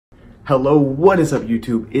Hello, what is up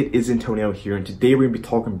YouTube? It is Antonio here, and today we're going to be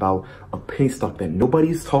talking about a penny stock that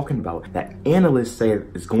nobody's talking about, that analysts say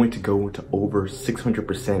is going to go to over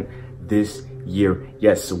 600% this year.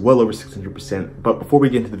 Yes, well over 600%. But before we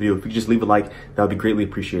get into the video, if you could just leave a like, that would be greatly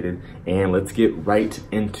appreciated. And let's get right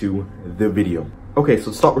into the video. Okay, so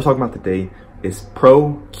the stock we're talking about today is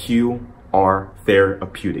ProQR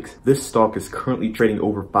Therapeutics. This stock is currently trading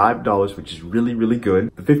over $5, which is really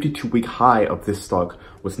good. The 52-week high of this stock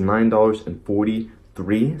was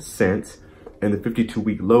 $9.43, and the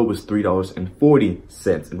 52-week low was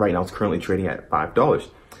 $3.40. And right now it's currently trading at $5.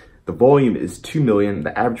 The volume is 2 million,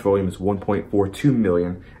 the average volume is 1.42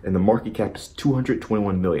 million, and the market cap is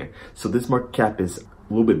 221 million. So this market cap is a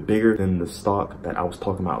little bit bigger than the stock that I was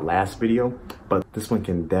talking about last video, but this one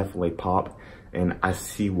can definitely pop, and I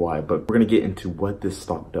see why. But we're gonna get into what this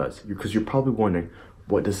stock does, because you're probably wondering,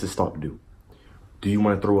 what does this stock do? Do you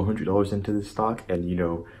want to throw $100 into this stock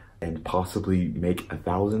and possibly make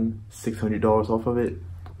 $1,600 off of it?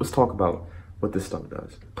 Let's talk about what this stock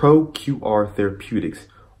does. ProQR Therapeutics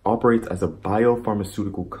operates as a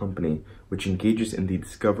biopharmaceutical company which engages in the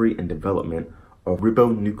discovery and development of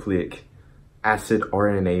ribonucleic acid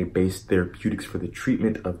RNA-based therapeutics for the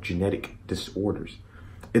treatment of genetic disorders.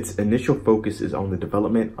 Its initial focus is on the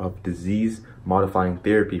development of disease-modifying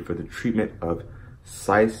therapy for the treatment of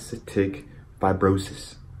cystic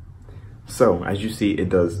fibrosis. So, as you see, it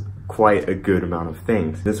does quite a good amount of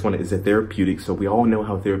things. This one is a therapeutic, so we all know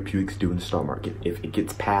how therapeutics do in the stock market. If it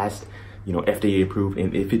gets past, FDA approved,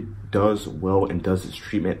 and if it does well and does its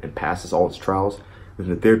treatment and passes all its trials, then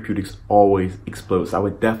the therapeutics always explodes. I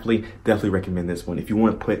would definitely recommend this one. If you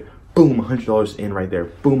want to put, boom, $100 in right there,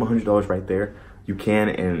 boom, $100 right there, you can,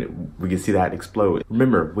 and we can see that explode.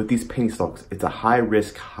 Remember, with these penny stocks, it's a high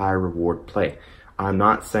risk, high reward play. I'm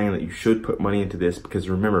not saying that you should put money into this, because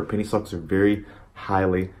remember, penny stocks are very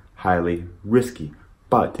highly risky.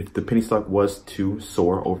 But if the penny stock was to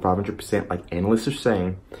soar over 500%, like analysts are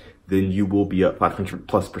saying, then you will be up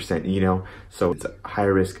 500+%, so it's a high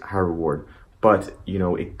risk, high reward. But,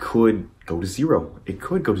 it could go to zero. It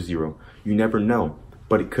could go to zero. You never know,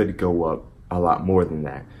 but it could go up a lot more than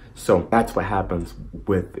that. So that's what happens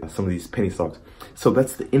with some of these penny stocks. So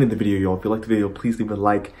that's the end of the video, y'all. If you like the video, please leave a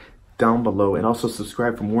like down below, and also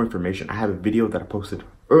subscribe for more information. I have a video that I posted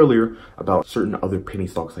earlier about certain other penny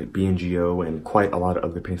stocks like BNGO and quite a lot of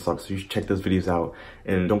other penny stocks. So you should check those videos out,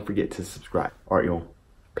 and don't forget to subscribe. All right, y'all.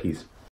 Peace.